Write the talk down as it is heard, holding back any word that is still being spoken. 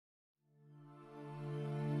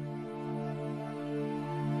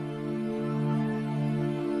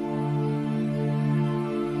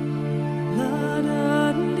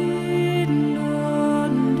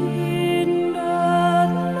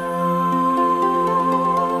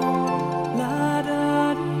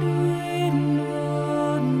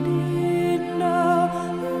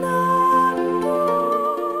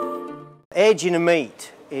aging of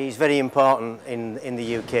meat is very important in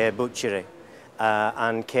the UK butchery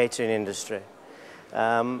and catering industry.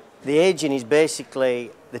 The aging is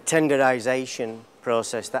basically the tenderisation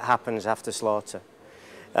process that happens after slaughter.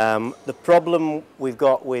 The problem we've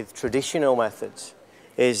got with traditional methods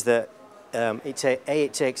is that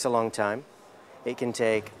it takes a long time. It can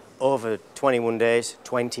take over 21 days,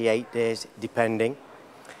 28 days, depending.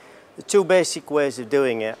 The two basic ways of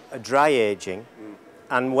doing it are dry aging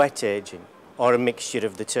and wet aging, or a mixture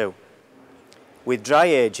of the two. With dry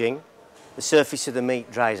aging, the surface of the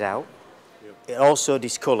meat dries out. It also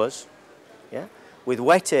discolours. Yeah? With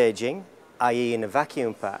wet aging, i.e. in a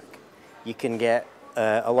vacuum pack, you can get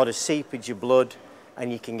a lot of seepage of blood,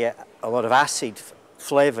 and you can get a lot of acid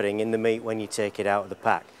flavouring in the meat when you take it out of the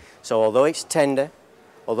pack. So although it's tender,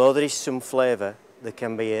 although there is some flavour, there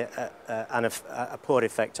can be a poor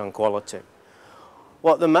effect on quality.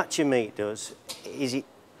 What the matcha meat does is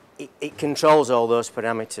it controls all those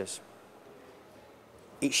parameters.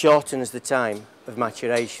 It shortens the time of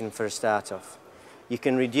maturation for a start off. You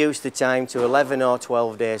can reduce the time to 11 or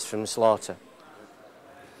 12 days from slaughter.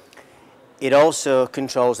 It also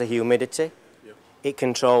controls the humidity, it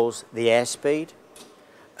controls the airspeed,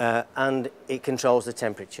 and it controls the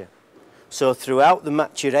temperature. So throughout the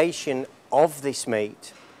maturation of this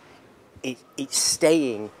meat, it's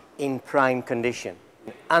staying in prime condition.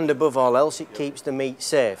 And above all else, it keeps the meat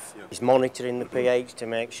safe. It's monitoring the pH to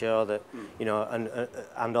make sure that, you know,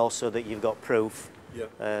 and also that you've got proof,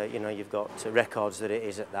 you know, you've got records that it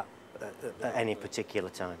is at any particular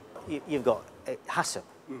time. You've got HACCP,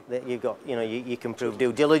 that you've got, you know, you can prove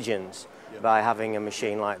due diligence by having a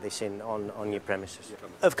machine like this on your premises.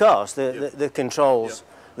 Of course, the controls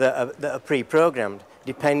that are pre-programmed,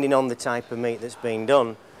 depending on the type of meat that's being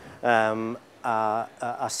done,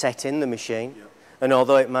 are set in the machine. And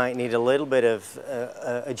although it might need a little bit of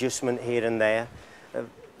adjustment here and there,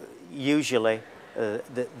 usually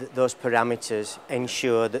those parameters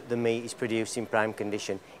ensure that the meat is produced in prime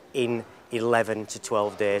condition in 11 to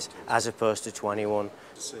 12 days as opposed to 21.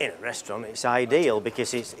 In a restaurant it's ideal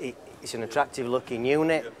because it's an attractive looking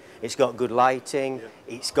unit, it's got good lighting,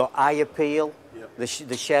 it's got eye appeal. The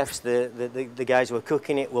chefs, the guys who are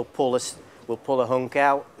cooking it will pull a hunk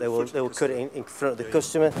out, they will cut it in front of the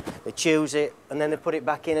customer, they choose it, and then they put it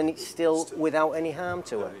back in, and it's still without any harm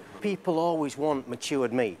to it. People always want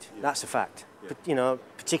matured meat, that's a fact. But, you know,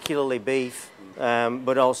 particularly beef,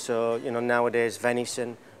 but also, you know, nowadays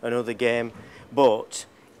venison and other game. But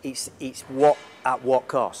it's at what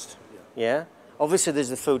cost? Yeah. Obviously, there's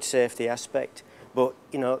the food safety aspect, but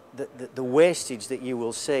you know, the wastage that you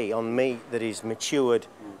will see on meat that is matured,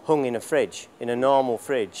 hung in a fridge, in a normal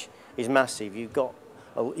fridge, is massive. You've got,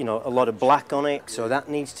 you know, a lot of black on it, so that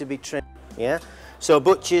needs to be trimmed. Yeah. So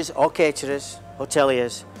butchers or caterers,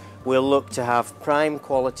 hoteliers, will look to have prime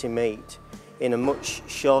quality meat in a much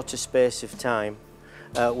shorter space of time,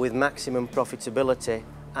 with maximum profitability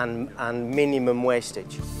and minimum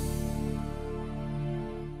wastage.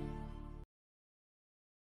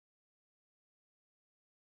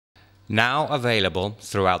 Now available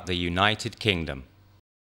throughout the United Kingdom.